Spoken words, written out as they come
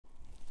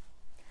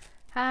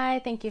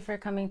Hi, thank you for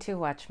coming to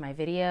watch my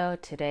video.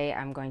 Today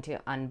I'm going to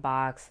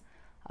unbox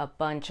a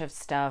bunch of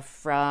stuff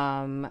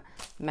from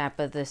Map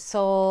of the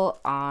Soul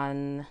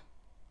on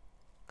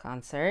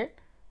concert.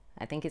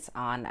 I think it's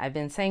on. I've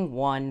been saying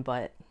one,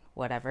 but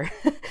whatever,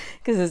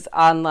 because it's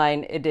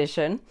online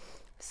edition.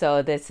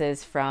 So this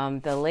is from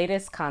the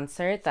latest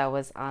concert that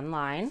was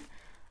online.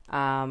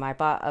 I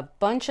bought a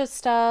bunch of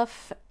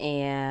stuff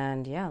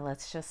and yeah,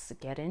 let's just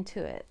get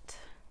into it.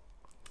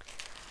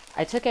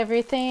 I took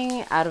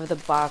everything out of the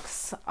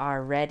box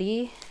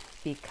already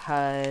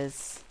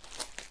because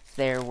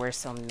there were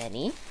so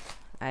many.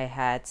 I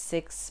had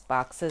 6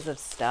 boxes of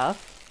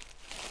stuff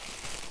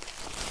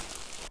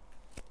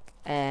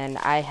and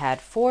I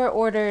had 4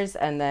 orders,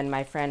 and then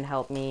my friend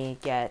helped me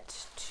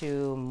get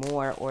 2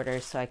 more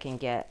orders so I can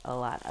get a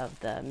lot of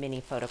the mini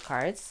photo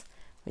cards,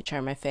 which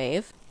are my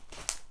fave.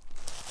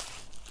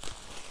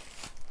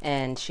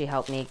 And she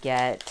helped me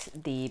get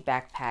the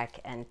backpack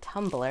and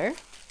tumbler.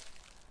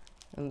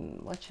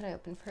 What should I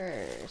open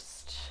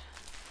first?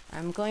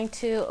 I'm going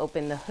to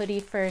open the hoodie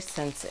first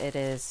since it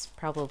is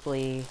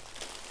probably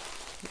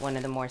one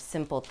of the more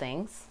simple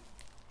things.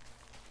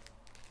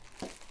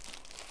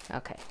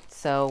 Okay,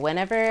 so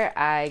whenever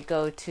I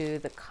go to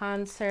the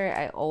concert,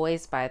 I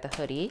always buy the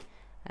hoodie,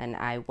 and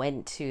I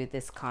went to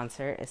this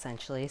concert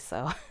essentially,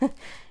 so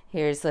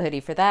here's the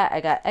hoodie for that.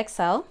 I got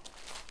XL.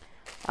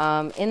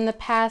 In the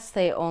past,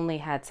 they only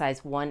had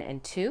size 1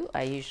 and 2.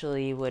 I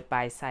usually would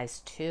buy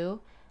size 2.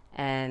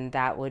 And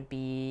that would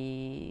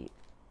be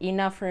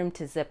enough room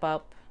to zip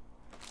up.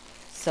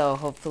 So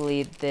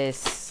hopefully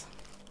this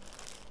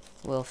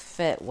will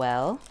fit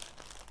well.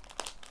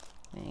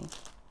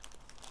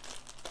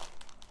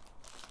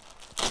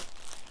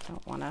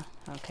 Don't wanna,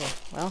 okay,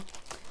 well,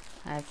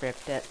 I've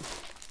ripped it.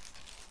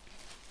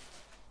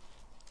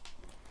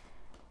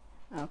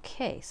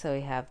 Okay, so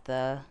we have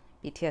the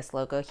BTS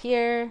logo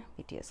here,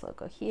 BTS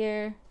logo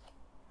here,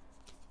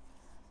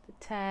 the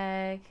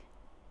tag,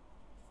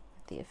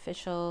 the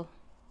official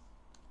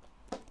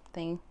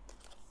thing.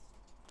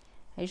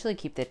 I usually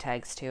keep the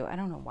tags too. I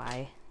don't know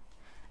why.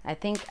 I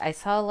think I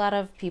saw a lot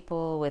of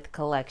people with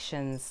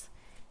collections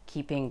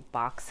keeping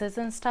boxes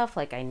and stuff.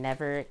 Like I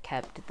never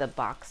kept the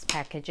box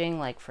packaging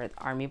like for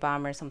Army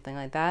Bomb or something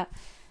like that.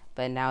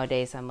 But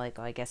nowadays I'm like,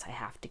 oh, I guess I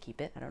have to keep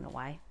it. I don't know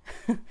why.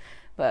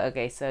 But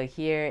okay, so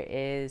here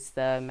is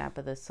the Map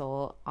of the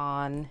Soul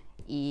on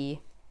E.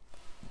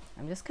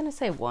 I'm just gonna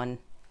say 1.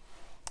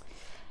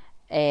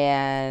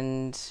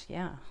 And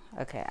yeah,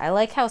 okay, I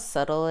like how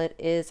subtle it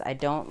is. I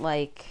don't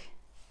like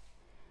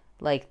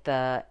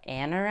the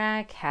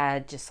anorak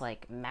had just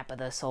like Map of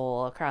the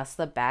Soul across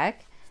the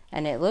back,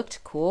 and it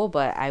looked cool,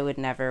 but I would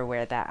never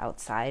wear that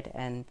outside.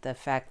 And the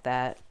fact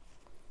that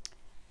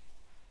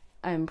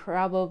I'm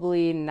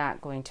probably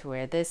not going to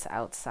wear this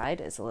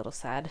outside is a little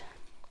sad.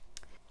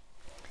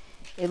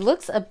 It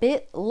looks a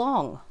bit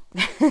long,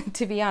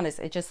 to be honest.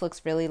 It just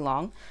looks really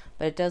long,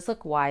 but it does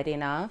look wide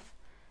enough.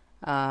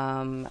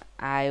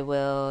 I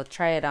will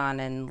try it on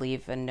and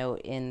leave a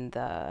note in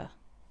the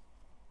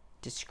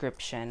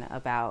description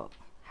about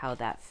how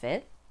that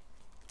fit.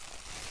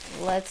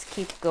 Let's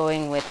keep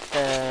going with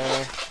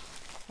the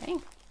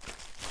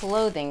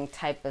clothing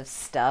type of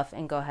stuff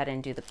and go ahead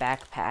and do the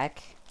backpack.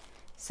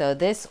 So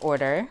this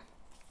order,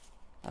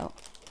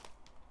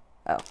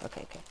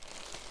 okay.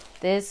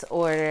 This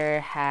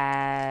order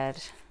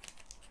had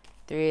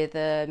 3 of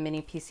the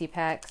mini PC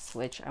packs,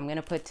 which I'm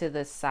gonna put to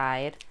the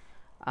side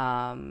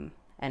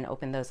and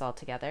open those all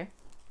together.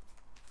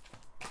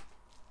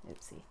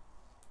 Oopsie.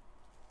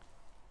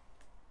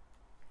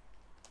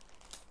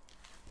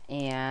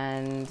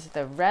 And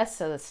the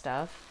rest of the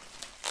stuff,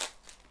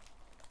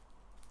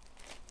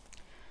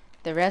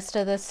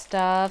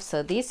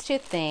 so these 2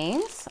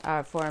 things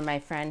are for my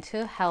friend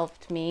who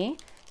helped me.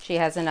 She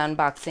has an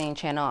unboxing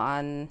channel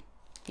on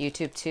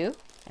YouTube too,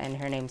 and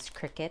her name's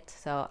Cricket,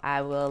 so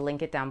I will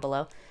link it down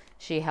below.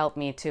 She helped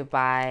me to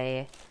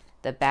buy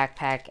the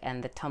backpack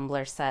and the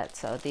tumbler set,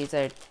 so these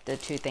are the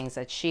 2 things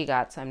that she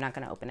got, so I'm not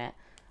going to open it,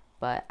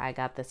 but I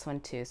got this one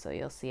too, so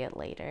you'll see it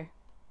later.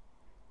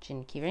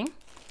 Jin keyring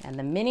and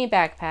the mini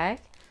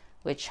backpack,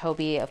 which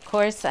Hobie of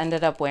course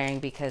ended up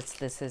wearing because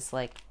this is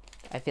like,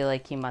 I feel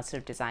like he must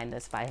have designed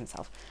this by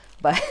himself,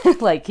 but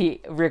like he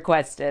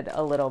requested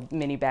a little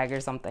mini bag or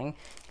something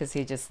because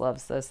he just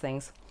loves those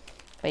things.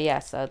 But yeah,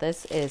 so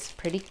this is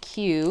pretty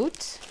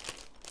cute,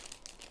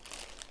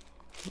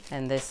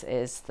 and this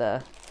is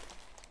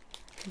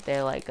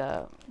they're like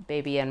a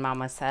baby and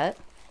mama set.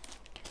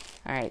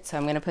 All right, so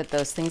I'm gonna put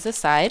those things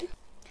aside.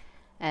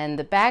 And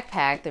the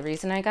backpack, the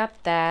reason I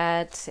got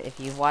that, if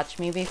you've watched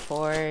me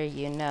before,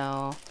 you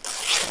know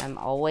I'm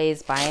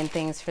always buying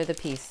things for the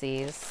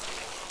PCs.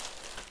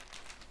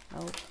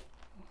 Oh,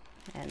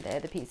 and there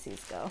the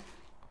PCs go.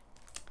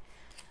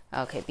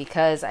 Okay,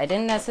 because I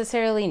didn't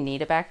necessarily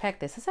need a backpack.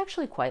 This is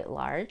actually quite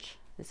large.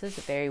 This is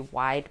a very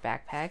wide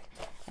backpack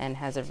and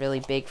has a really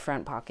big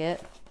front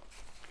pocket.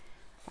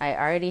 I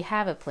already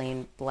have a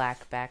plain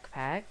black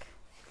backpack,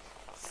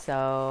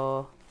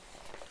 so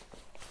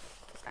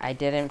I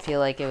didn't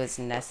feel like it was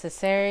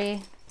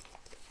necessary.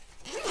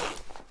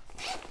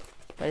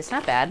 but it's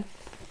not bad.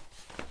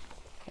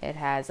 It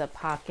has a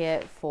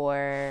pocket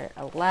for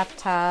a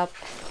laptop,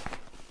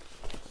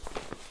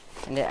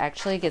 and it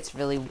actually gets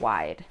really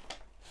wide.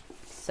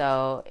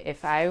 So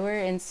if I were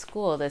in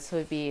school, this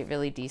would be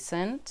really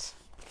decent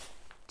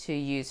to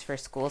use for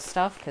school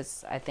stuff,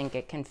 because I think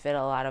it can fit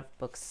a lot of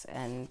books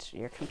and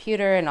your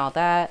computer and all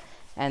that.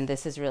 And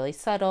this is really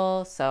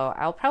subtle, so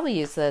I'll probably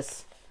use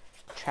this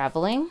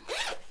traveling.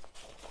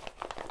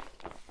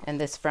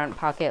 And this front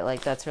pocket,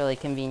 like, that's really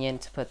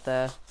convenient to put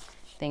the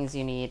things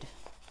you need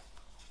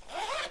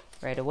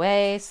right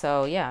away.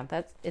 So yeah,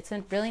 it's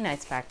a really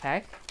nice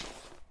backpack.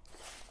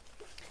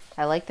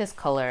 I like this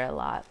color a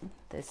lot,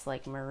 this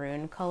like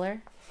maroon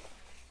color.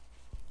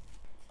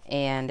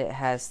 And it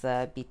has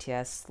the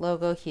BTS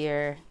logo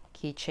here,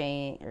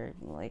 keychain, or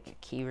like a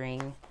key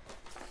ring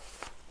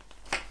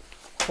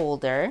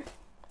holder.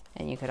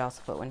 And you could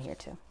also put one here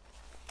too.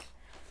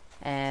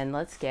 And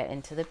let's get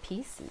into the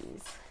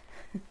pieces.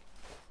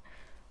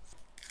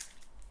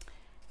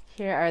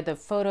 Here are the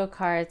photo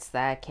cards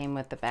that came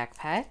with the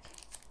backpack.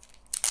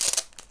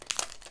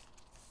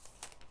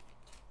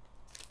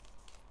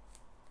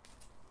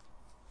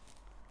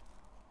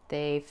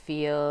 They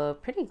feel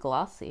pretty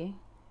glossy.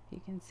 You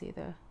can see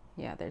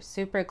yeah, they're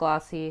super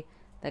glossy,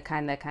 the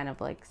kind that kind of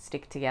like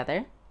stick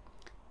together.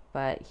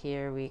 But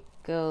here we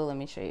go. Let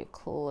me show you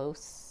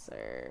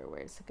closer.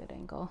 Where's a good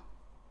angle?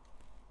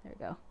 There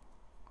we go.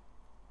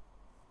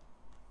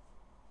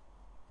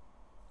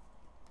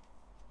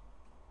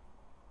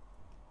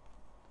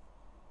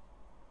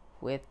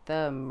 With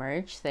the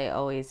merch, they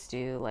always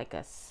do like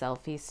a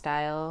selfie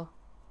style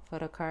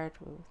photo card.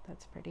 Ooh,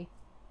 that's pretty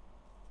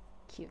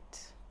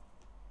cute.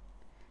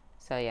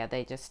 So yeah,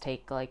 they just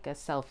take like a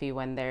selfie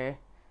when they're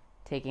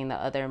taking the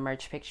other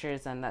merch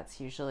pictures, and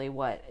that's usually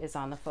what is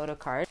on the photo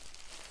card.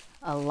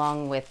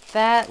 Along with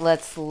that,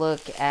 let's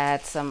look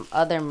at some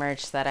other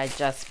merch that I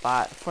just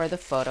bought for the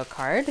photo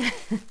card.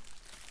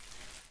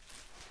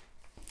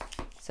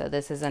 So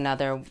this is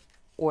another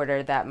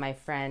order that my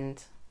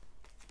friend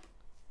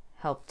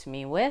helped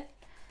me with,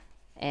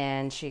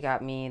 and she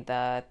got me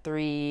the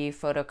 3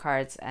 photo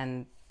cards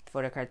and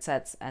photo card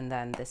sets, and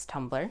then this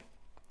tumbler.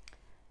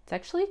 It's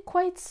actually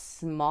quite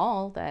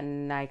small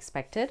than I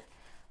expected,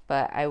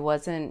 but I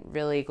wasn't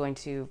really going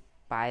to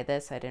buy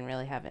this. I didn't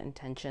really have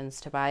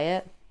intentions to buy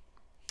it,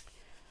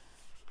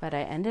 but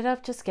I ended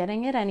up just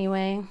getting it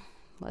anyway.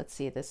 Let's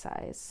see the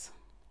size.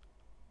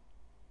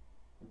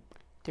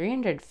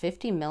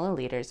 350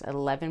 milliliters,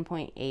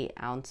 11.8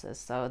 ounces.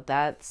 So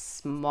that's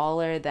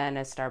smaller than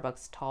a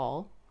Starbucks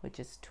tall, which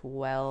is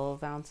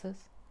 12 ounces.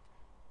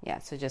 Yeah,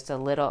 so just a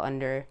little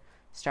under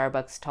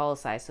Starbucks tall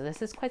size. So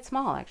this is quite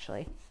small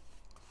actually.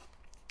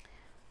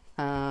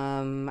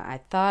 I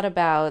thought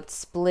about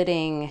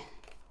splitting,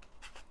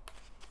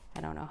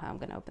 I don't know how I'm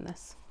gonna open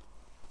this.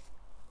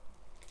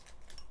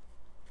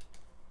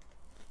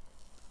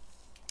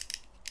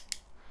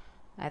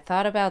 I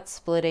thought about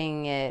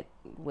splitting it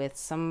with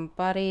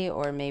somebody,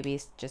 or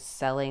maybe just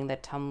selling the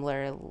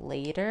tumbler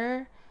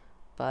later,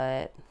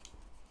 but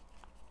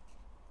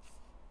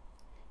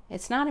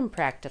it's not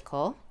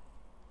impractical.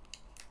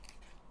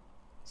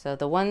 So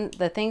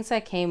the things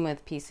that came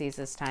with PCs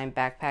this time,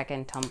 backpack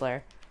and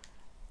tumbler,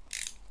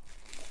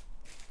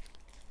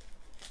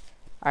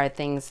 are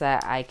things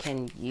that I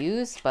can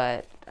use,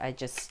 but I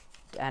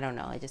don't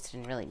know, I just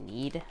didn't really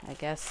need, I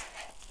guess.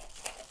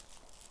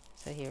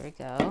 So here we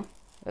go.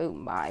 Oh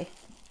my.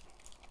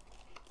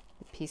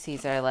 The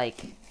PCs are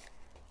like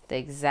the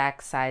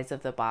exact size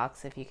of the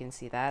box, if you can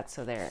see that.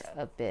 So they're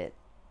a bit,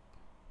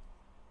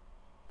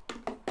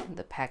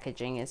 the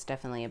packaging is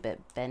definitely a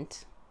bit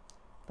bent,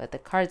 but the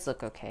cards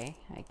look okay,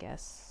 I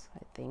guess,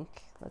 I think.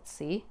 Let's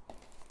see.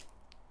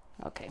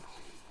 Okay.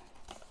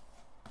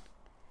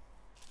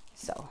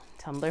 So,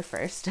 tumbler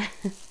first.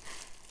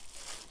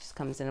 Just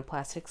comes in a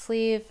plastic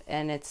sleeve,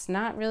 and it's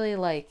not really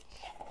like,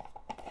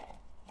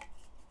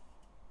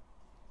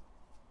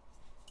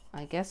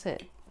 I guess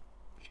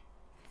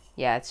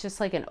yeah, it's just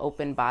like an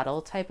open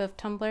bottle type of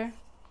tumbler.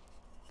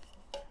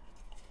 So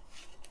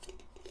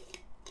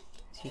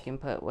you can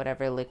put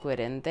whatever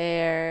liquid in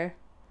there.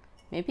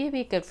 Maybe it'd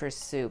be good for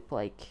soup,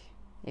 like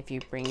if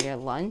you bring your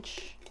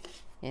lunch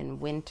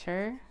in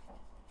winter.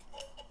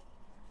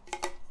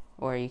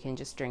 Or you can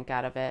just drink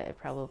out of it.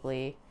 It's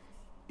probably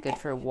good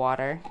for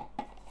water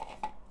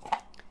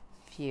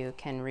if you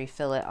can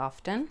refill it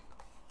often.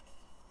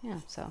 Yeah,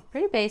 so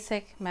pretty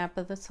basic map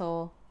of the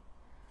soul.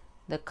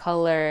 The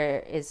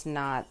color is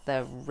not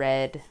the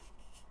red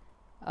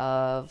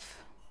of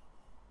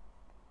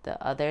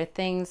the other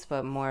things,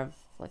 but more of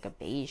like a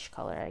beige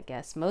color, I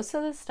guess. Most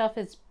of the stuff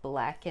is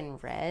black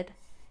and red.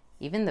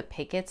 Even the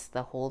pickets,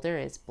 the holder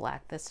is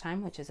black this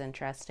time, which is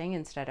interesting,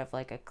 instead of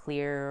like a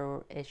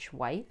clear-ish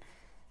white.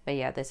 But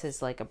yeah, this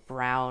is like a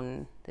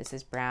brown, this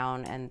is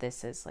brown, and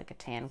this is like a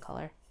tan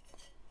color.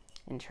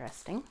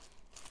 Interesting.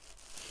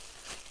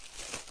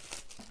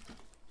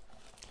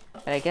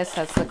 But I guess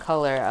that's the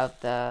color of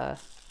the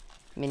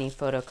mini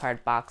photo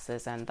card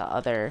boxes and the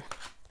other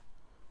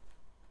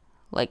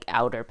like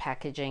outer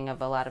packaging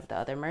of a lot of the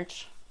other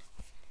merch.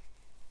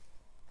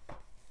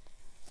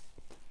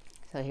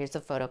 So here's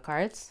the photo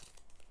cards.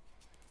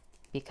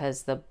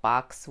 Because the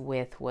box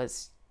width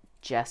was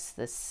just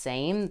the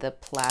same, the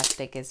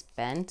plastic is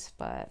bent,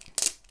 but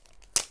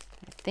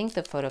I think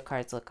the photo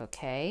cards look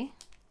okay.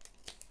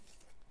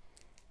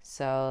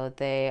 So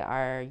they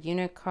are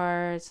unit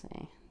cards.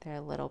 They're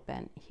a little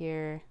bent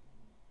here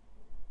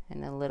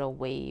and a little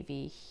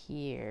wavy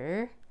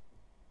here.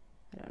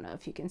 I don't know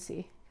if you can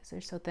see because they're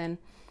so thin,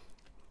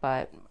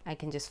 but I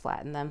can just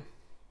flatten them.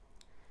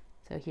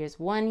 So here's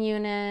one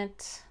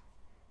unit,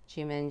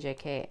 Jimin,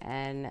 JK,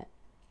 and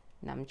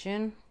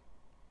Namjoon.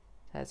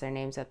 Has their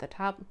names at the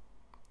top.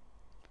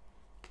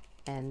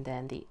 And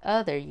then the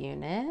other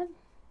unit,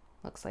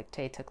 looks like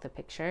Tae took the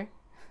picture.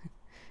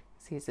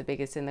 He's the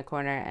biggest in the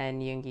corner,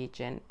 and Yoongi,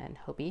 Jin, and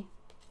Hoodie.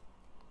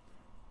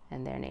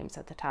 And their names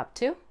at the top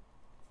too.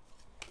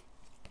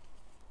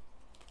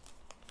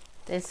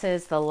 This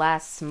is the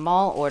last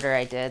small order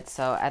I did.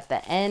 So at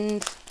the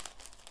end,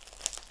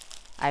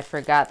 I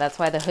forgot. That's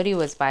why the hoodie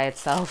was by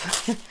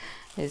itself,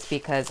 is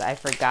because I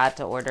forgot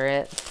to order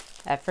it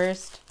at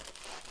first.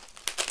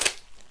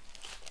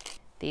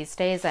 These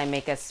days I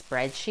make a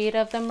spreadsheet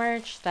of the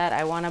merch that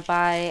I want to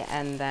buy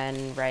and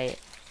then write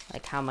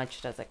like how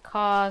much does it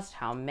cost,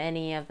 how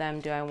many of them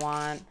do I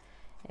want.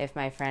 If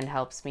my friend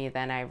helps me,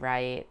 then I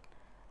write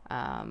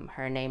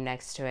her name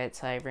next to it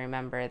so I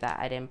remember that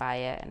I didn't buy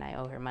it and I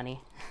owe her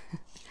money.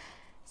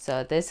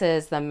 So this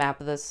is the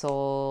Map of the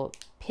Soul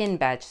pin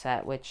badge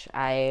set, which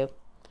I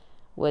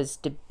was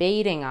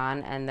debating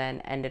on and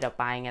then ended up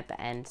buying at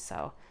the end.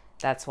 So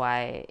that's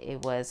why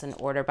it was an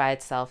order by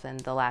itself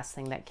and the last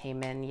thing that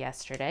came in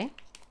yesterday.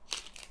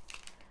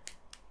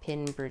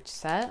 Pin brooch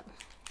set.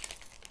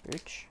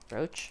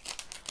 Brooch.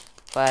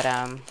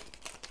 But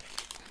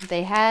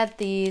they had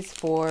these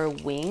for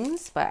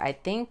Wings, but I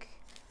think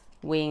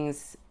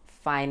Wings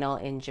Final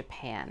in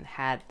Japan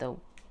had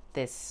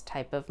this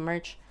type of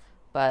merch,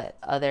 but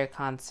other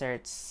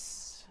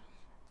concerts,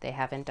 they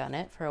haven't done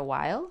it for a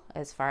while,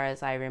 as far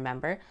as I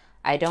remember.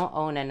 I don't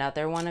own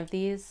another one of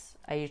these.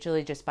 I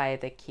usually just buy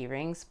the key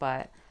rings,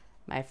 but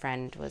my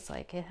friend was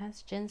like, it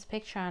has Jin's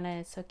picture on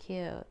it, it's so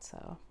cute.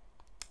 So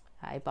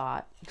I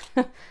bought.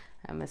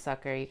 I'm a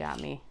sucker, you got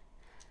me.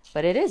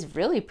 But it is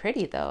really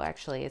pretty though,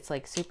 actually. It's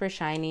like super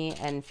shiny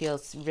and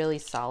feels really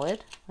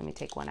solid. Let me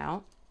take one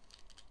out.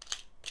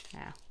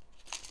 Yeah.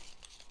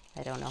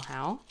 I don't know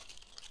how.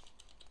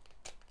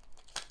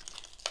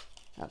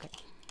 Okay.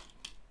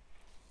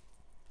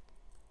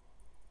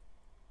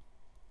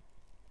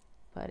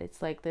 But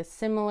it's like the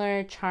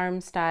similar charm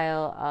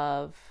style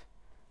of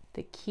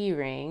the key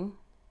ring,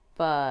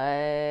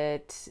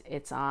 but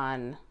it's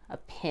on a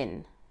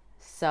pin.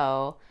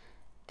 So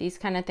these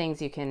kind of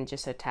things you can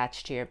just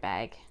attach to your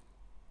bag.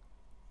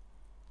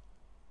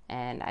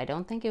 And I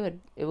don't think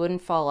it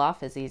wouldn't fall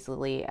off as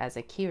easily as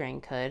a key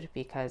ring could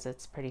because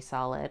it's pretty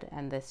solid,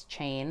 and this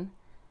chain.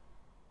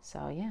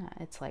 So yeah,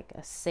 it's like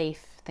a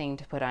safe thing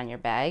to put on your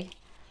bag.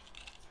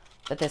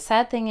 But the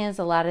sad thing is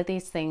a lot of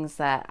these things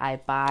that I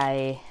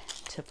buy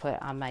to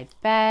put on my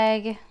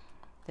bag,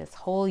 this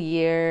whole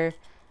year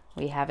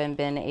we haven't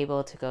been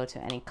able to go to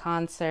any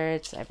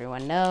concerts.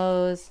 Everyone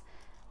knows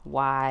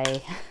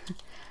why.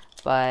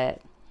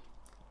 But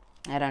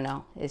I don't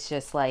know, it's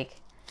just like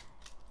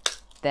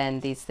then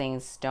these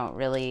things don't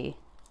really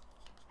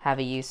have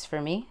a use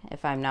for me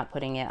if I'm not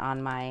putting it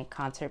on my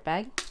concert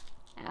bag.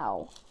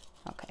 Ow.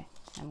 Okay,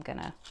 I'm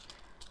gonna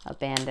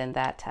abandon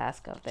that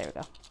task. Oh, there we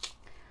go.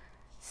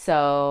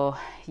 So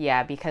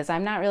yeah, because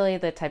I'm not really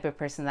the type of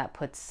person that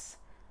puts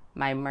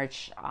my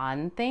merch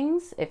on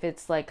things. If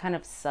it's like kind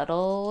of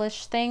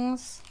subtle-ish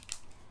things,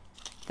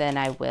 then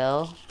I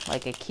will.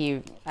 Like a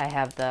key, I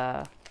have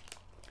the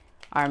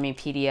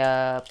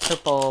Armypedia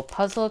purple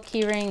puzzle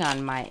keyring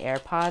on my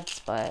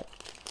AirPods, but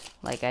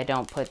like I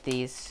don't put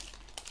these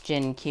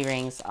Jin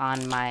keyrings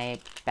on my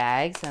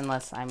bags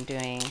unless I'm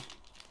doing,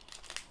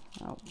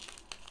 oh,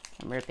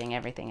 I'm ripping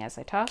everything as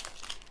I talk.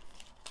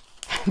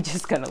 I'm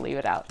just gonna leave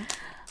it out.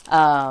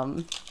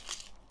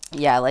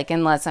 Yeah, like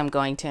unless I'm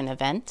going to an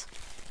event.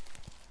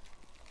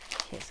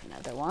 Here's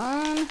another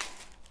one.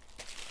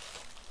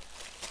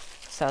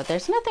 So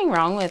there's nothing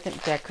wrong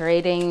with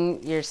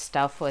decorating your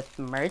stuff with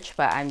merch,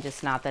 but I'm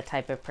just not the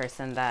type of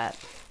person that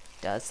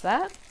does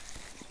that.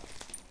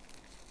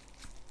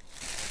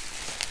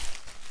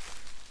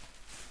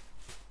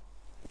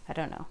 I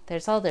don't know.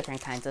 There's all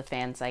different kinds of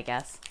fans, I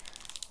guess.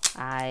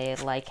 I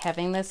like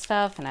having this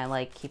stuff and I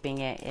like keeping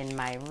it in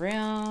my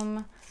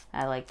room.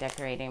 I like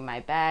decorating my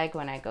bag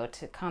when I go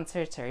to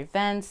concerts or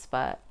events,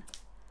 but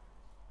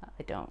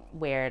I don't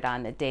wear it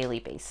on a daily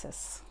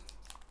basis.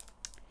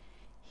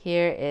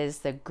 Here is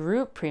the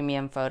group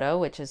premium photo,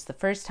 which is the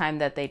first time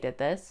that they did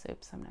this.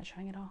 Oops, I'm not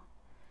showing it all.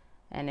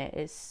 And it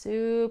is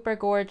super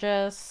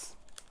gorgeous.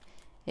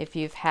 If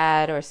you've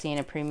had or seen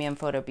a premium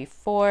photo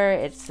before,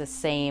 it's the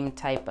same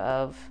type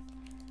of,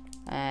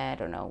 I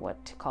don't know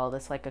what to call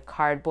this, like a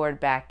cardboard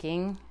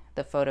backing.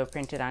 The photo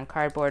printed on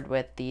cardboard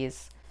with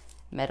these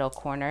metal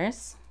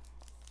corners.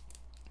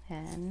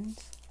 And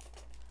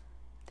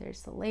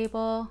there's the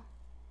label.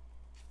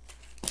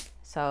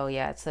 So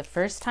yeah, it's the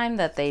first time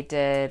that they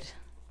did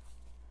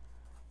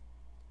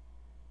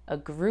a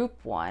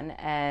group one,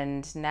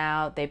 and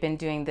now they've been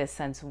doing this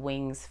since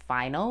Wings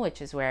Final, which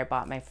is where I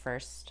bought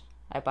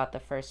the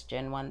first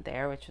Jin one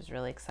there, which was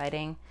really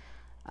exciting.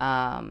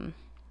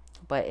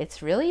 But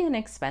it's really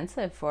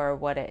inexpensive for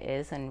what it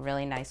is and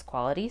really nice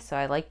quality, so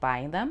I like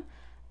buying them.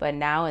 But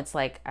now it's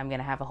like I'm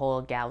gonna have a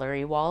whole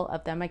gallery wall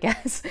of them, I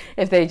guess,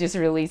 if they just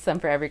release them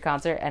for every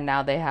concert. And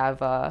now they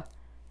have a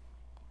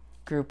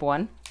group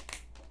one.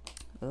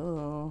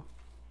 Ooh,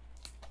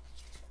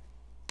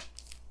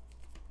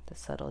 the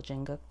subtle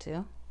Jungkook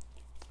too.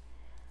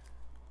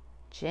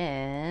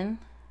 Jin,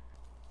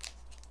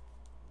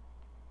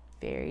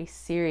 very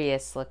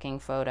serious looking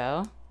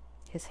photo.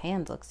 His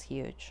hand looks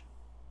huge.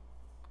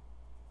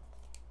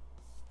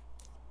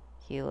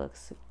 He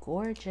looks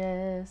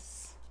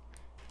gorgeous.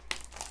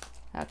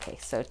 Okay,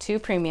 so 2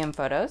 premium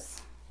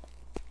photos.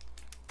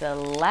 The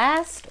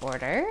last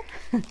order,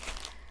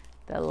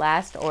 the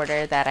last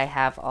order that I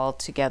have all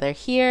together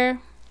here.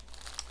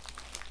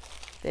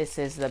 This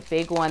is the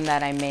big one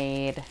that I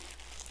made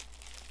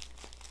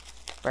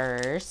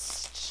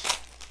first.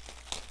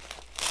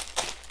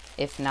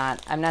 If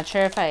not, I'm not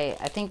sure if I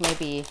think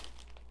maybe,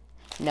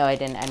 no, I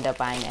didn't end up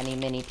buying any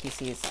mini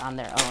PCs on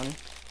their own.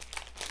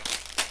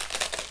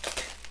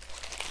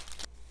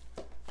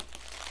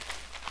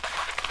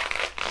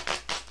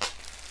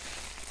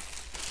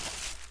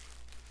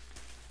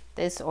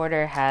 This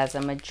order has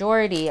a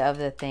majority of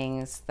the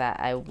things that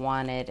I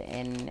wanted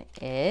in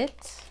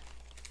it.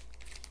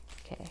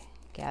 Okay,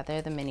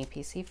 gather the mini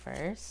PC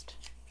first.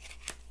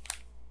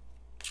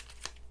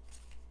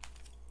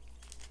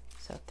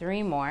 So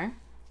 3 more.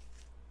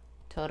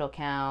 Total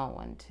count,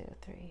 1, 2,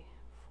 3,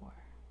 4,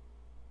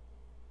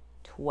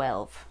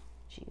 12.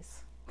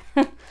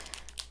 Jeez.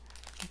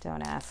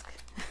 Don't ask.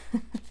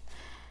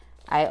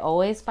 I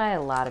always buy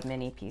a lot of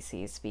mini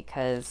PCs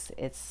because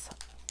it's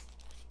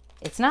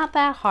not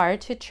that hard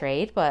to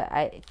trade, but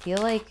I feel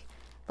like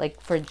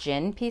for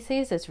Jin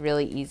PCs, it's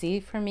really easy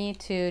for me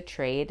to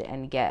trade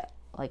and get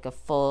like a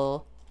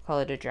full, call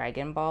it a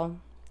Dragon Ball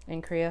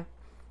in Korea.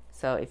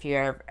 So if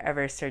you're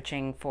ever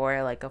searching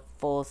for like a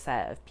full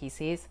set of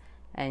PCs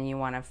and you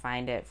want to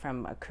find it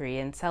from a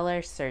Korean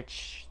seller,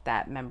 search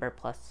that Member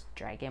Plus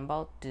Dragon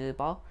Ball,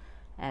 Dubal,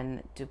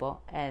 and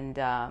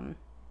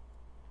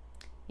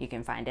you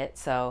can find it.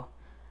 So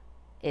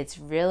it's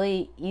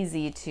really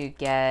easy to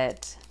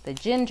get the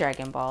Jin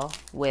Dragon Ball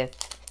with,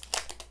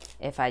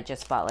 if I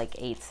just bought like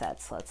 8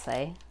 sets, let's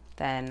say,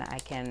 then I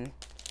can,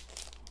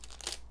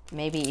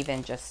 maybe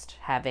even just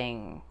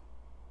having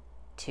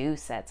 2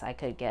 sets, I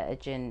could get a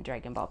Jin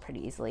Dragon Ball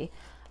pretty easily.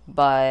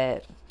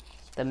 But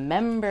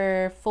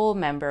the full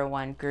member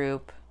one,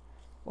 group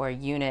or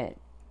unit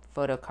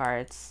photo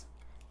cards,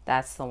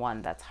 that's the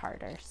one that's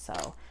harder.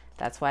 So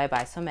that's why I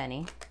buy so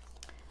many.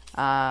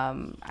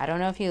 I don't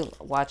know if you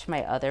watch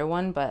my other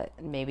one, but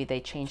maybe they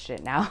changed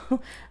it now.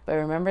 But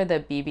remember the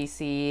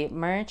BBC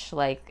merch?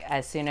 Like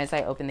as soon as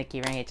I opened the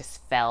keyring, it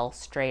just fell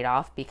straight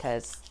off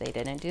because they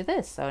didn't do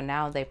this. So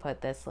now they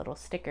put this little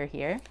sticker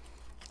here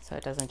so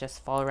it doesn't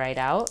just fall right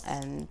out,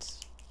 and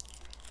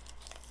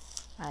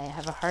I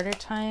have a harder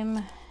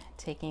time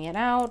taking it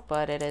out,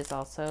 but it is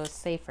also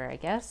safer, I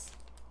guess.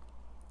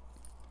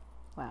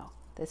 Wow,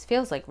 this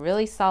feels like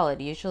really solid.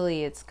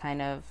 Usually it's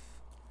kind of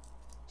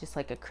just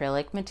like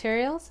acrylic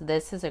materials.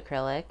 This is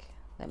acrylic,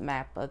 the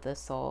map of the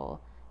soul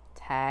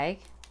tag.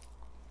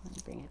 Let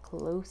me bring it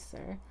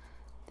closer.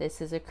 This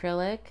is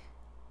acrylic,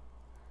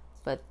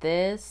 but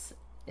this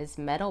is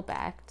metal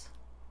backed.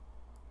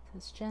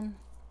 This is Jin.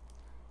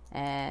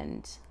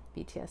 And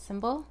BTS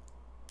symbol,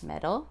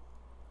 metal.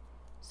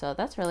 So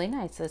that's really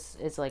nice. This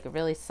is like a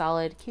really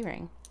solid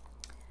keyring.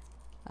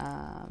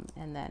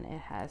 And then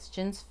it has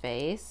Jin's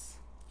face.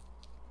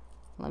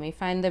 Let me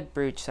find the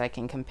brooch so I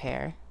can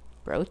compare.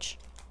 Brooch.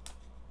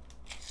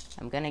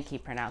 I'm gonna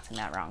keep pronouncing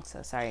that wrong,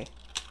 so sorry.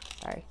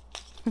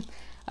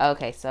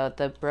 Okay, so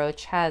the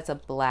brooch has a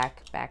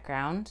black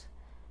background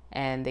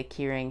and the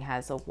keyring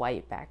has a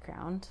white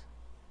background.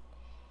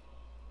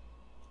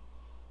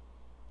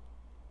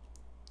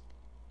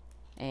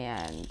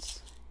 And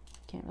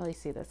can't really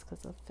see this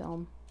because of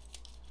film.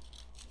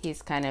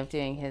 He's kind of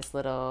doing his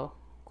little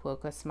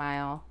Cuoco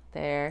smile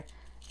there,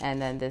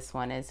 and then this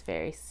one is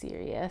very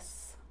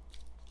serious.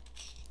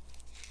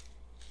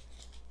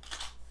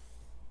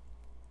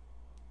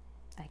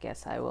 I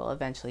guess I will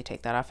eventually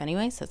take that off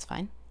anyway, so it's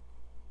fine.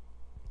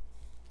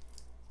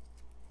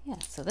 Yeah,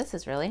 so this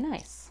is really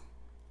nice.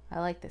 I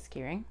like this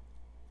keyring.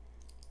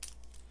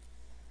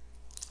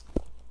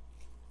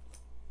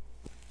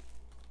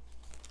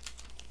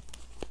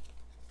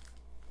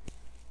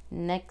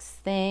 Next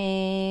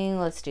thing,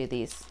 let's do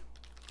these.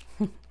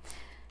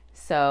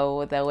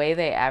 So the way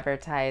they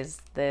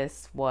advertised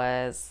this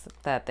was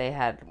that they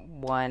had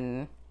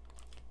one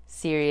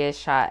serious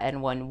shot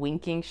and one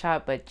winking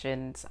shot, but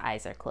Jin's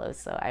eyes are closed,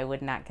 so I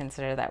would not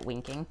consider that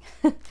winking.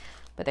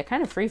 But they're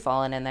kind of free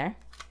falling in there.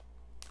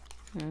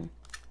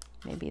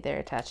 Maybe they're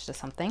attached to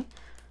something.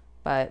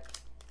 But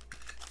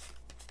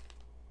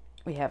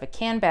we have a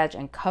can badge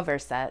and cover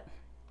set.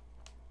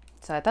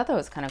 So I thought that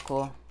was kind of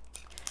cool.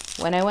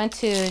 When I went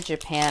to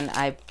Japan,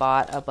 I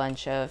bought a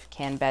bunch of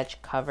can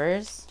badge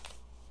covers.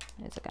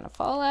 Is it gonna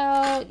fall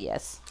out?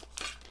 Yes.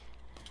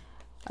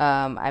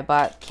 I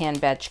bought can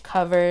badge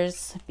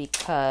covers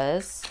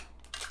because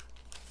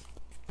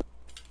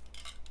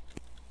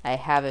I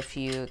have a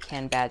few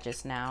can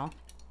badges now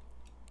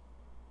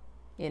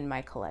in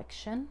my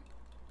collection.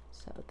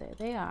 So there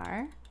they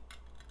are.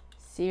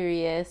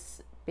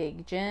 Serious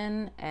Big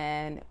Jin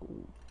and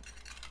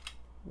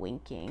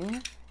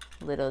Winking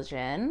Little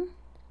Jin.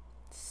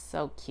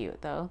 So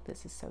cute though.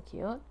 This is so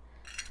cute.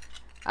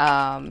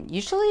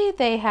 Usually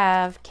they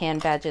have can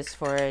badges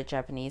for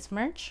Japanese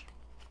merch.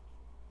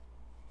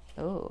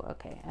 Oh,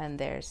 okay. And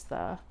there's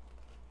the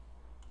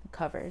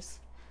covers.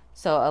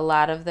 So a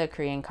lot of the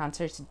Korean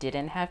concerts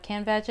didn't have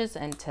can badges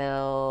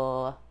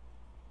until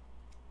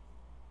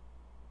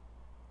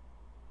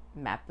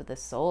Map of the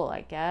Soul,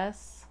 I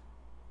guess.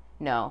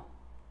 No,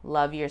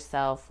 Love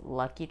Yourself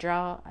Lucky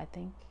Draw, I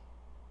think.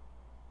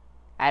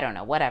 I don't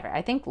know, whatever.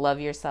 I think Love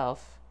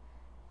Yourself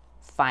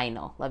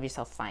Final. Love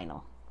Yourself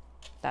Final.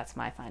 That's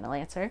my final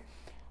answer.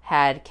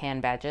 Had can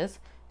badges.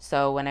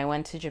 So when I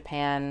went to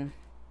Japan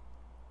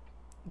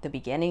the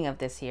beginning of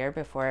this year,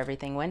 before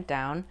everything went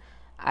down,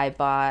 I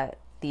bought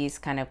these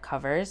kind of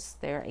covers.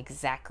 They're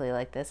exactly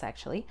like this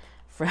actually,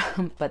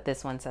 but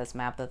this one says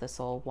Map of the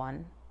Soul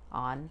 1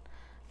 on,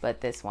 but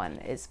this one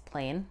is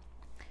plain.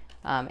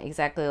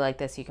 Exactly like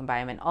this. You can buy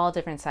them in all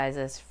different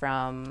sizes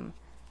from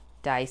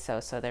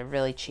Daiso, so they're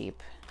really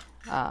cheap.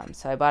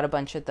 So I bought a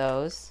bunch of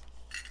those.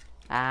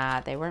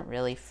 They weren't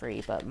really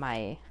free, but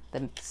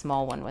the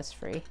small one was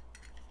free.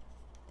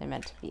 They're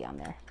meant to be on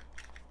there.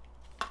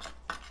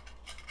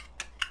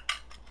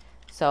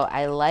 So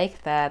I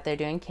like that they're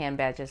doing can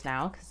badges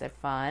now because they're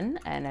fun,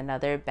 and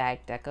another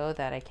bag deco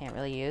that I can't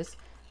really use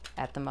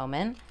at the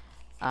moment.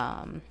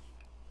 But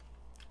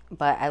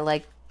I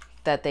like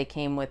that they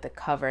came with the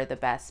cover the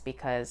best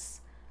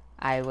because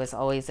I was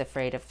always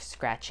afraid of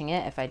scratching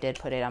it if I did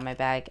put it on my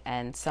bag,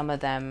 and some of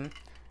them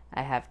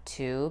I have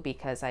two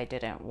because I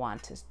didn't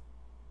want to,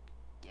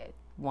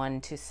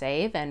 one to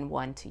save and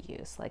one to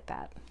use like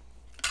that.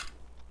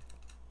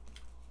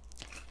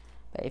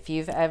 But if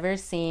you've ever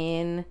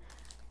seen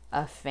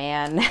a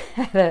fan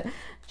at a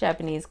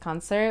Japanese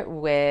concert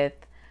with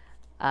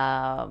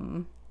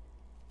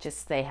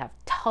just they have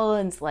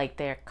tons, like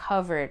they're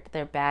covered,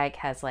 their bag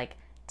has like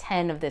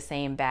 10 of the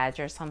same badge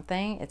or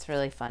something. It's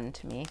really fun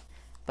to me,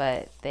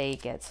 but they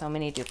get so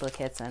many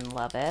duplicates and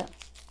love it.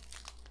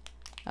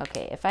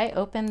 Okay, if I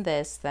open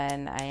this,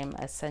 then I am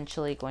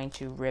essentially going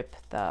to rip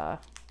the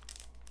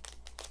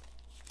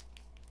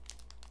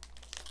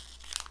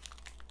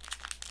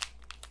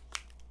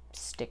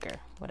sticker,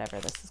 whatever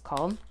this is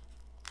called.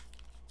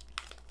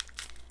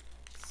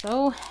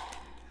 So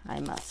I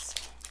must.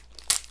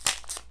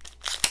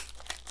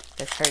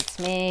 This hurts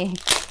me.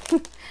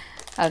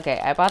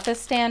 Okay, I bought this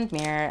stand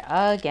mirror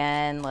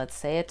again. Let's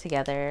say it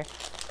together,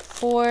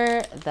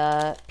 for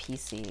the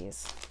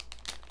PCs.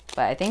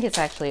 But I think it's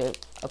actually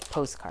a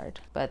postcard.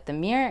 But the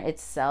mirror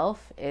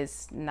itself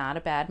is not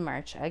a bad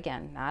merch.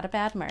 Again, not a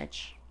bad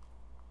merch.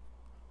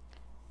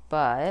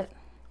 But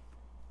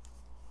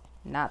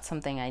not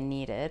something I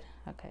needed.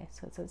 Okay,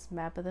 so it says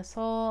Map of the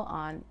Soul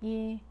on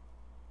E.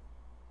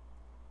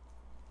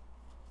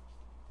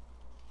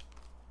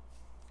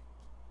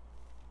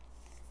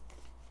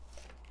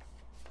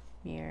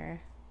 Mirror,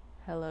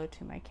 hello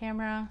to my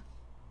camera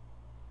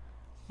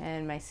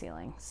and my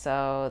ceiling.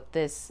 So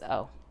this,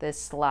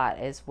 this slot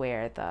is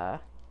where the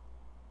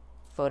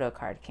photo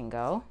card can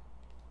go.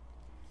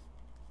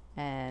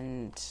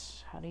 And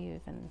how do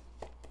you even,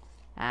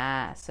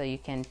 so you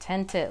can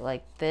tent it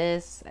like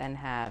this and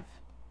have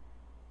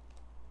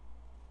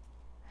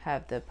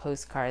the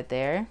postcard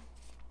there,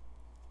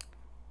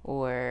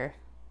 or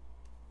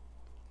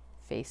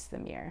face the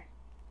mirror.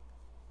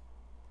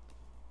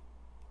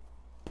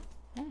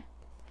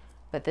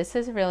 But this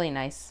is a really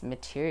nice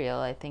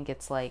material. I think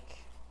it's like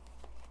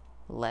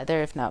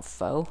leather, if not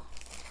faux.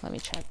 Let me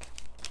check.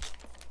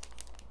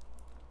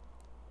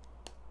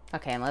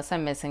 Okay, unless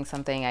I'm missing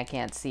something, I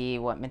can't see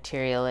what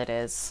material it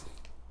is.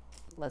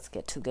 Let's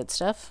get to the good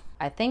stuff.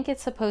 I think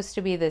it's supposed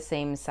to be the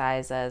same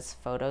size as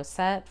photo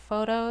set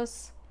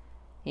photos.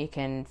 You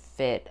can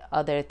fit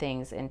other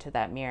things into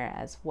that mirror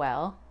as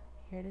well.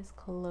 Here it is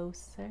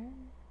closer.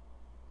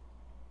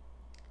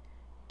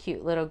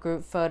 Cute little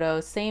group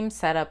photo, same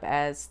setup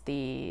as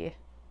the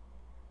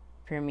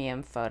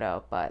premium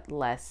photo, but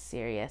less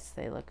serious.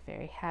 They look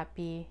very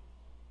happy.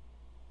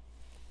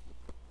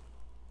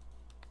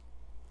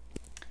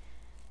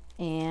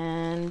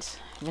 And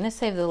I'm gonna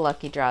save the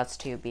lucky draws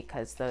too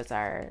because those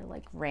are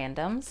like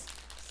randoms.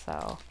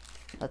 So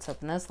let's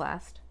open those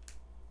last.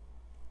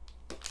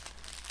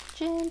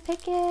 Jin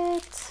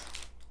Pickett.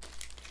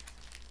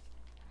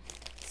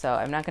 So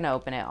I'm not gonna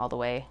open it all the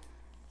way.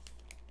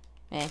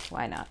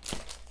 Why not?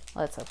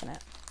 Let's open it.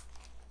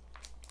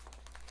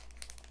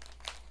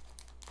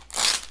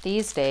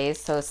 These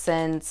days, so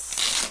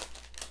since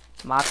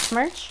Mox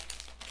merch,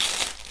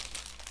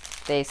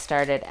 they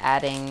started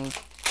adding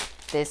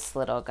this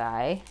little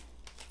guy.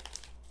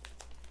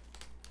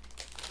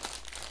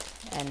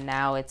 And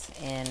now it's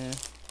in.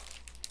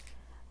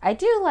 I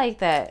do like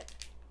that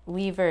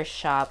Weverse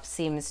Shop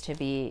seems to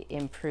be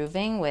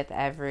improving with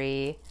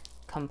every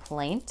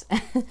complaint.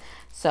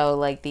 So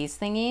like these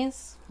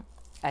thingies,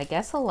 I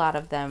guess a lot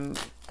of them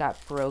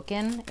got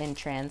broken in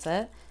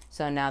transit.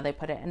 So now they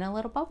put it in a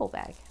little bubble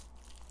bag.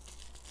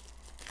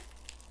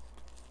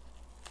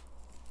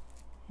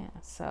 Yeah,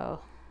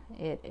 so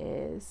it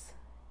is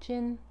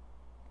Jin.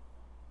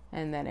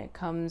 And then it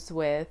comes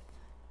with,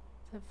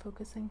 is that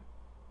focusing?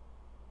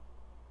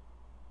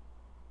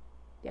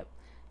 Yep,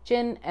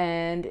 Jin,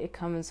 and it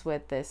comes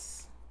with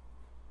this,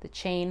 the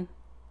chain.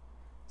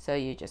 So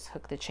you just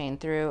hook the chain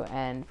through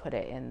and put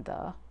it in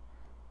the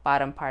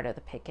bottom part of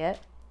the picket.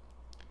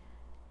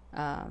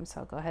 So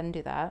I'll go ahead and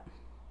do that.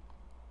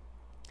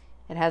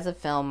 It has a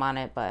film on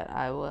it, but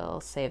I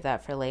will save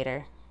that for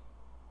later.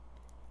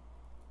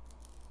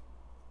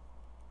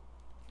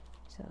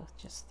 So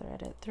just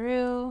thread it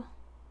through.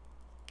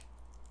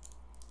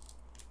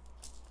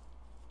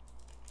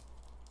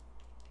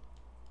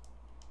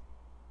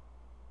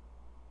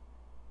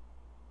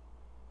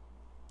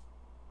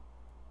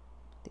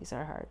 These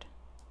are hard.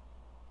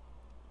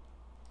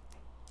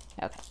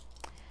 Okay.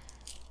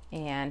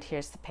 And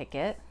here's the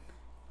picket.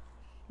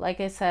 Like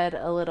I said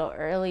a little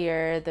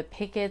earlier, the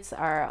pickets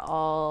are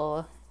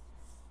all,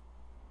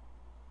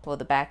 well,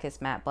 the back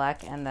is matte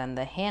black and then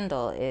the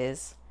handle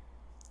is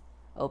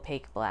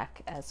opaque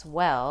black as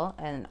well.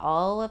 And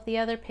all of the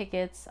other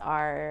pickets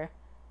are,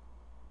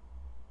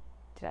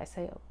 did I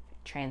say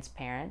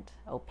transparent,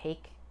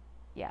 opaque?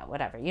 Yeah,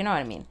 whatever. You know what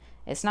I mean.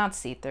 It's not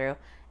see-through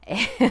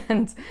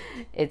and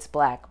it's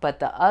black, but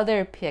the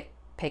other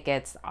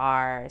pickets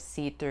are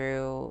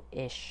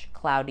see-through-ish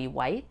cloudy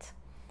white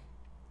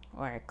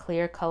or a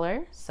clear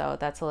color, so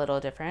that's a little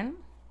different.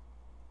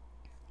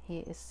 He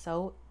is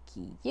so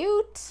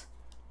cute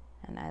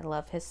and I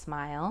love his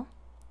smile.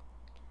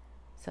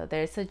 So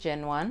there's the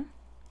Jin one,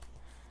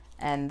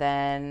 and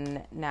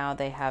then now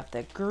they have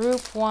the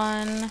group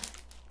one.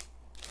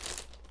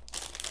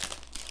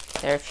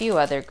 There are a few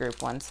other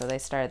group ones, so they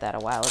started that a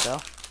while ago.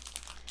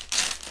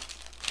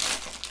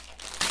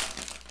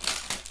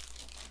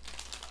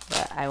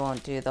 But I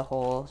won't do the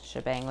whole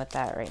shebang with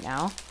that right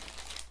now.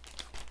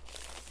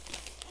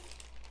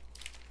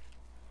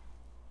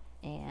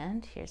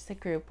 And here's the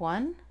group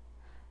one.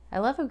 I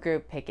love a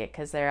group picket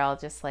because they're all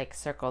just like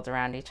circled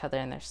around each other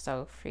and they're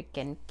so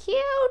freaking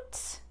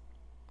cute.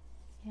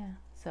 Yeah,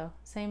 so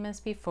same as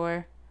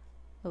before,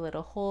 a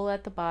little hole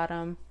at the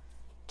bottom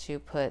to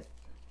put,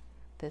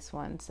 this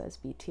one says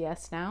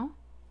BTS now,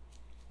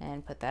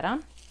 and put that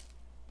on.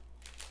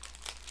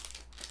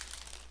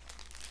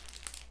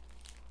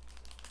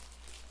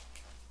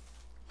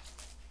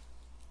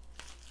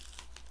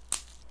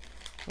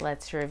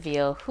 Let's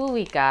reveal who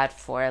we got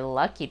for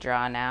Lucky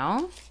Draw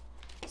now.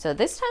 So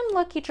this time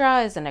Lucky Draw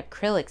is an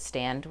acrylic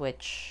stand,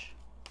 which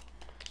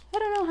I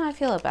don't know how I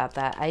feel about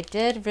that. I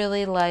did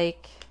really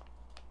like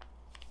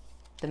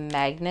the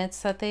magnets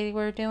that they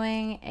were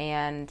doing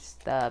and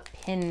the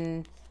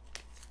pin.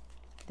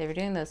 They were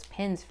doing those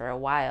pins for a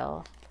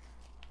while,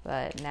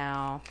 but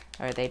now,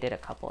 or they did a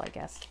couple, I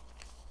guess.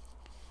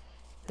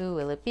 Who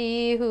will it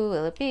be? Who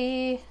will it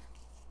be?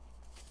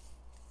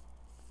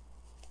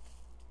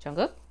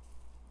 Jungkook?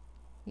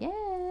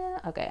 Yeah.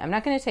 Okay, I'm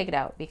not going to take it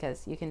out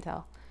because you can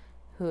tell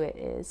who it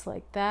is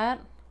like that.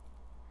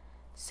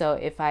 So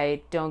if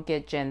I don't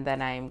get Jin,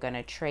 then I'm going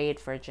to trade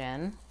for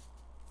Jin.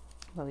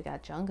 But we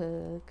got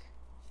Jungkook.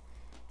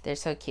 They're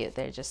so cute.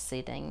 They're just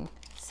sitting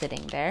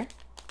there.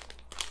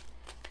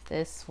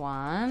 This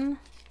one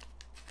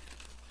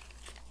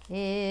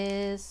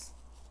is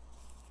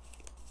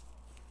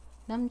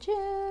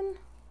Namjoon.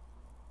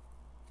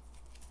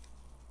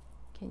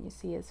 Can you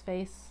see his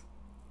face?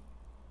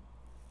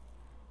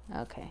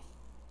 Okay.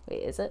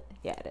 Wait, is it?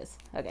 Yeah, it is.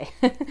 Okay.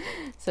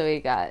 So we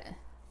got,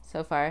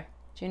 so far,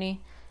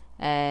 Junie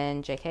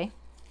and JK.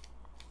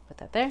 Put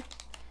that there.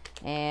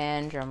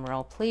 And drum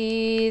roll,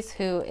 please.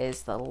 Who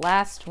is the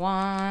last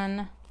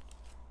one?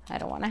 I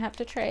don't want to have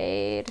to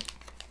trade.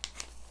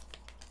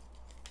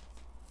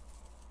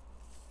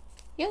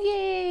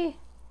 Yoongi!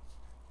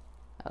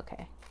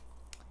 Okay.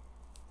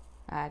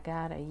 I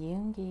got a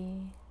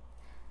Yoongi.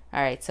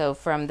 Alright, so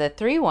from the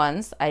 3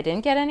 ones, I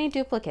didn't get any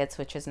duplicates,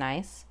 which is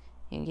nice.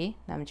 Yoongi,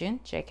 Namjoon,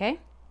 JK.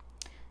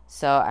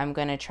 So I'm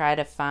going to try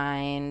to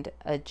find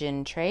a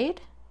Jin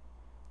trade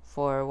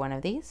for one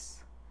of these.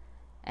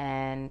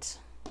 And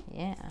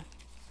yeah,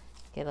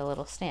 get a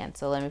little stand.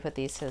 So let me put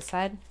these to the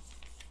side.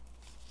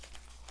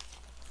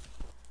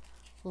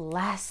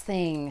 Last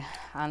thing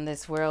on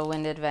this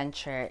whirlwind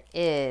adventure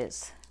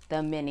is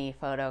the mini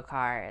photo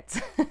cards.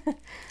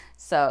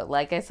 So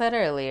like I said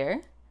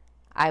earlier,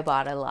 I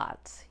bought a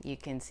lot. You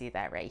can see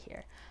that right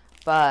here.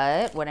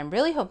 But what I'm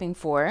really hoping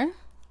for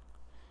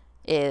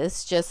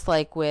is just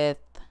like with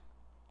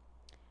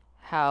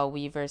how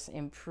Weverse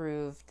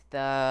improved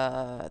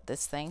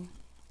this thing,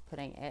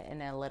 putting it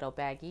in a little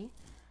baggie.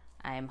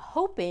 I'm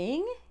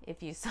hoping,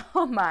 if you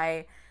saw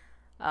my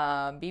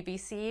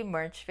BBC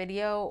merch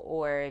video,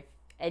 or if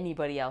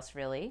anybody else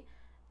really,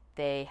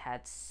 they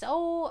had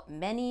so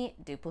many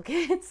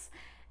duplicates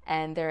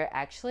and there are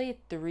actually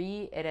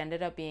it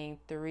ended up being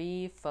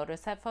 3 photo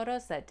set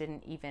photos that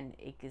didn't even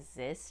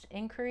exist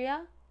in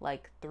Korea.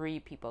 Like 3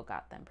 people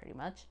got them pretty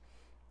much,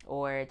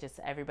 or just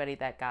everybody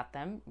that got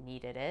them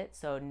needed it.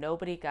 So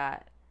nobody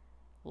got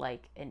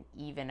like an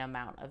even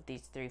amount of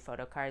these 3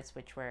 photo cards,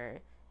 which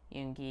were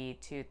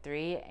Yoongi 2,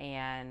 3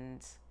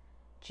 and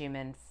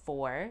Jimin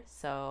 4.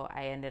 So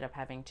I ended up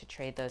having to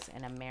trade those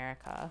in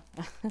America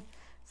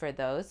for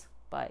those.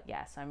 But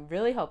yeah, so I'm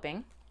really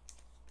hoping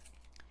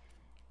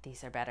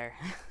these are better.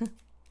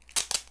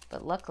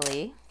 But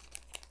luckily,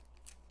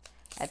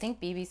 I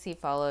think BBC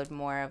followed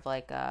more of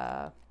like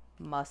a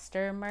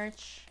muster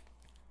merch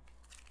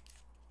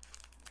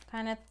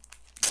kind of,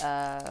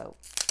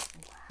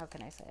 how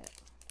can I say it?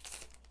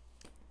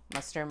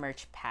 Muster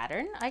merch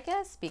pattern, I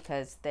guess,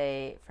 because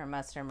for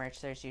muster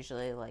merch, there's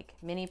usually like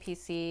mini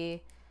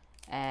PC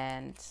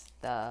and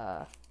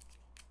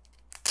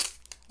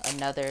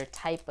another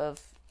type of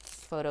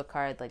photo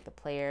card, like the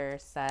player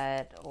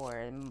set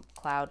or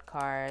cloud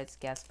cards,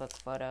 guest book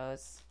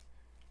photos,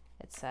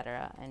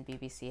 etc. And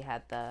BBC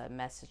had the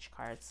message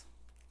cards.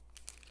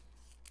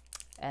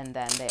 And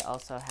then they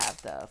also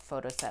have the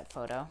photo set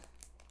photo.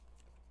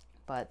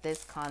 But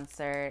this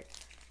concert,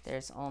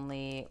 there's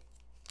only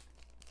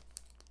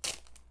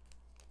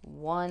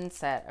 1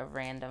 set of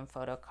random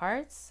photo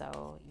cards,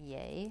 so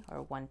yay,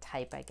 or 1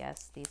 type, I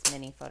guess, these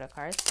mini photo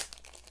cards.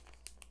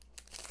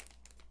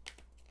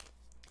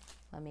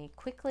 Let me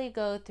quickly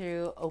go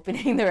through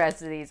opening the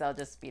rest of these. I'll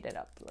just speed it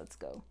up. Let's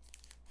go.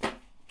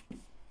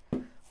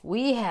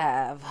 We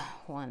have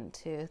 1,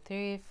 2,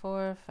 3,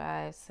 4,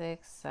 5,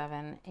 6,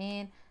 7,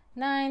 8,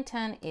 9,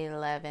 10,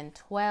 11,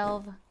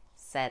 12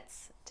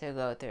 sets to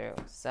go through.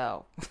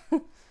 So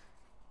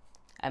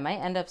I might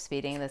end up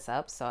speeding this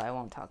up, so I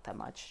won't talk that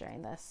much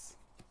during this.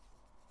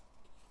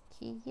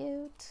 Cute.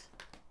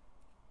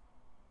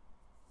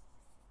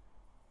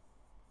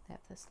 They have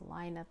this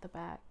line at the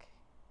back.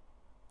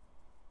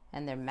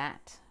 And they're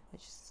matte,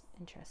 which is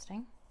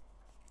interesting.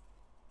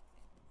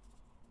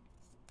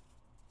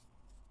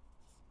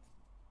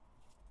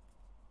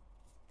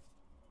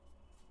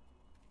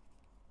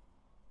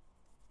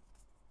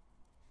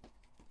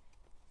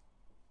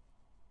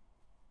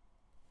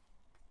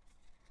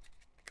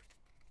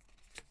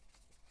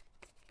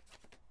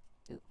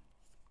 Ooh,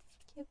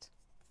 cute.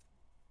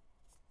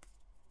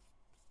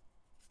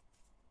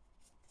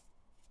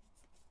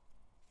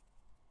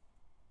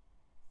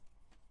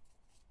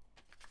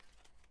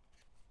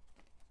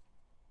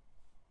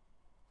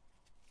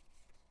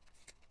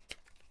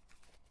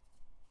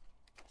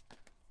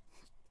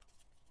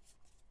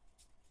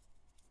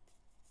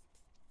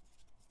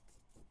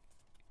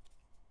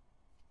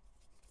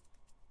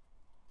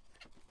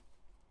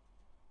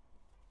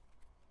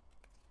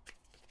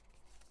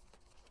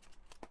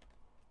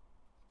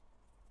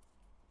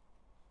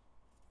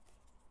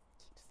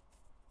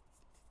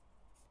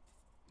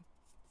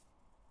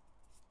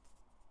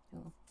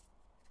 Ooh.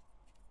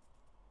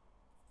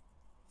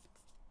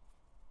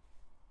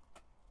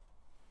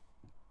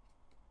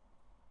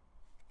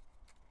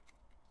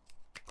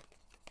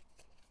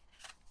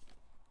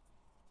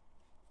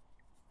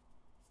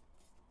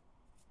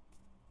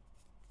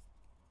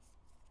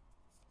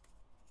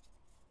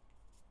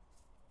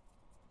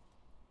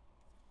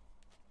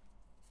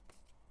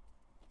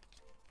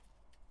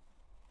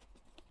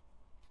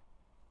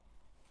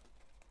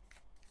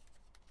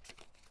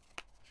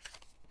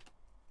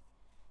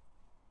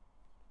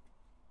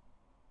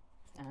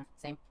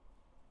 Same.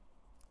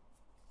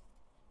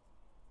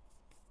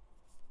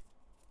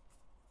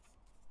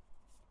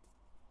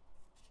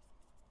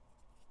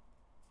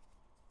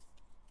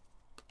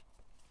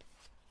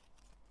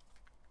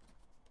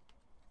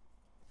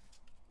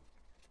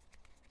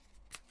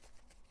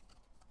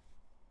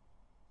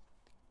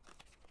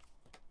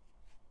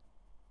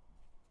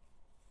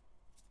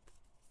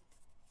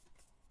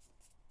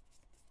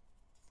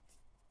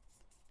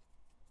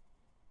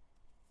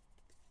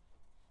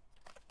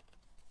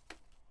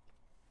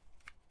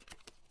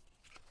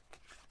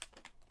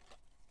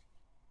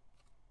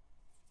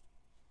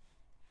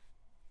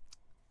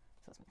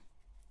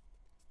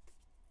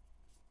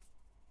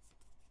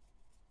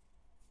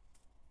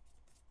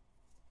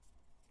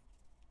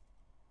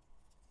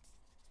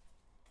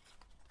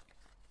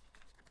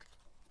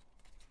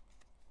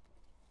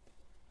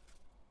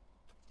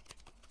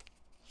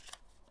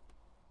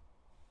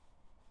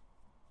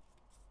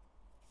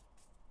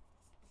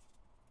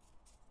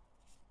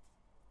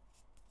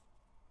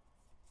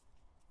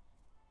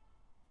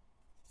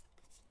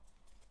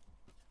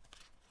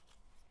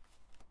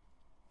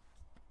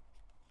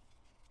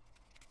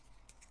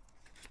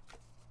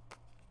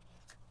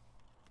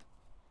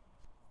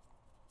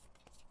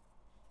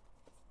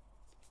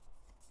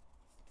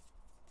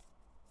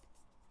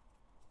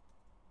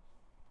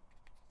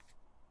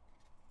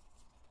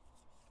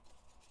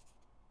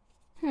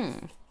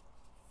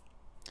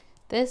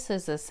 This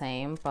is the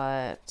same,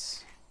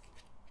 but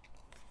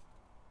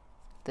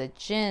the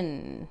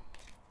Jin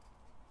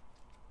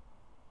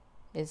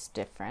is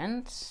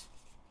different.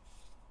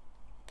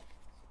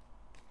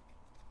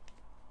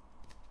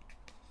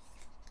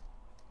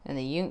 And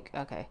the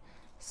okay.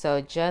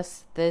 So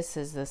just this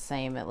is the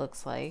same, it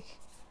looks like.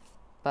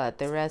 But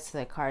the rest of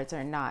the cards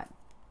are not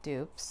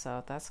dupes,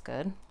 so that's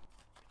good.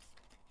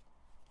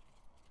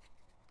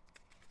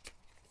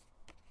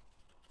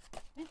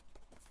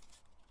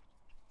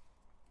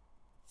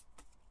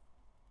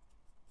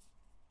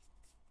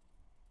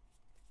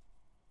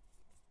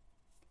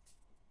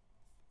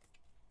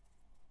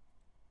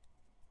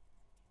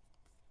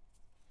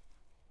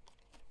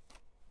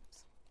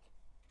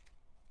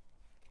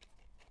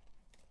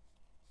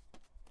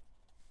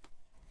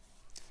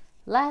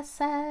 Last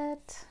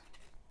set.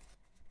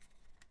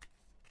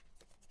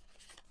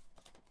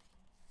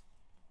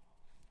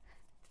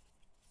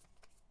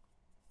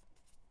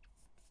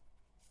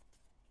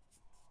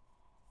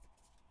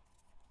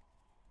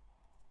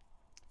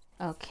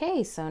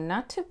 Okay, so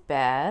not too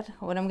bad.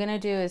 What I'm gonna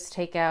do is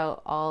take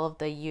out all of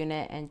the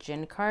unit and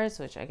Jin cards,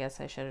 which I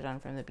guess I should have done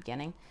from the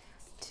beginning,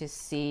 to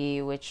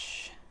see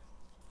which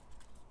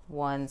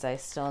ones I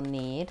still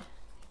need.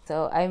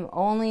 So I'm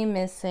only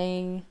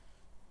missing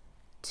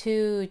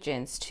 2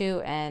 Jins,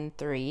 2 and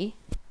 3.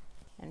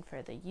 And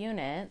for the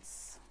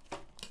units,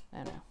 I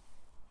don't know.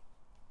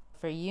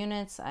 For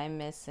units, I'm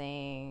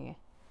missing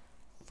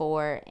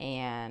 4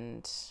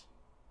 and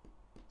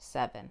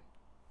 7.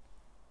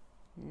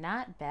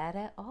 Not bad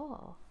at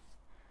all.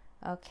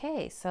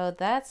 Okay, so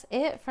that's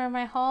it for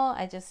my haul.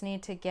 I just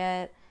need to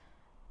get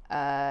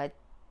a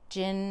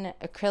Jin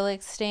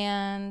acrylic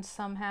stand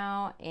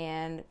somehow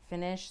and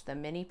finish the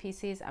mini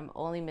PCs. I'm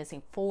only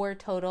missing 4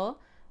 total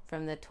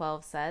from the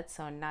 12 sets,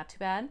 so not too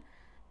bad.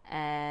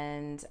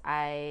 And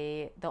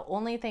the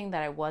only thing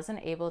that I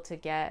wasn't able to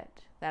get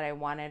that I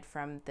wanted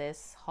from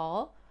this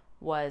haul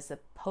was a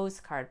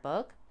postcard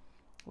book,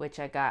 which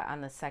I got on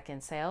the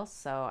second sale,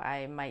 so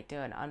I might do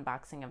an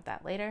unboxing of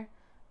that later.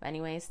 But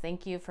anyways,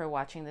 thank you for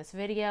watching this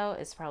video.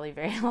 It's probably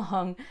very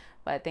long,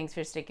 but thanks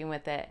for sticking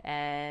with it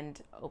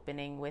and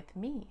opening with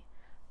me.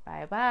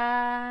 Bye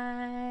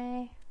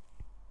bye.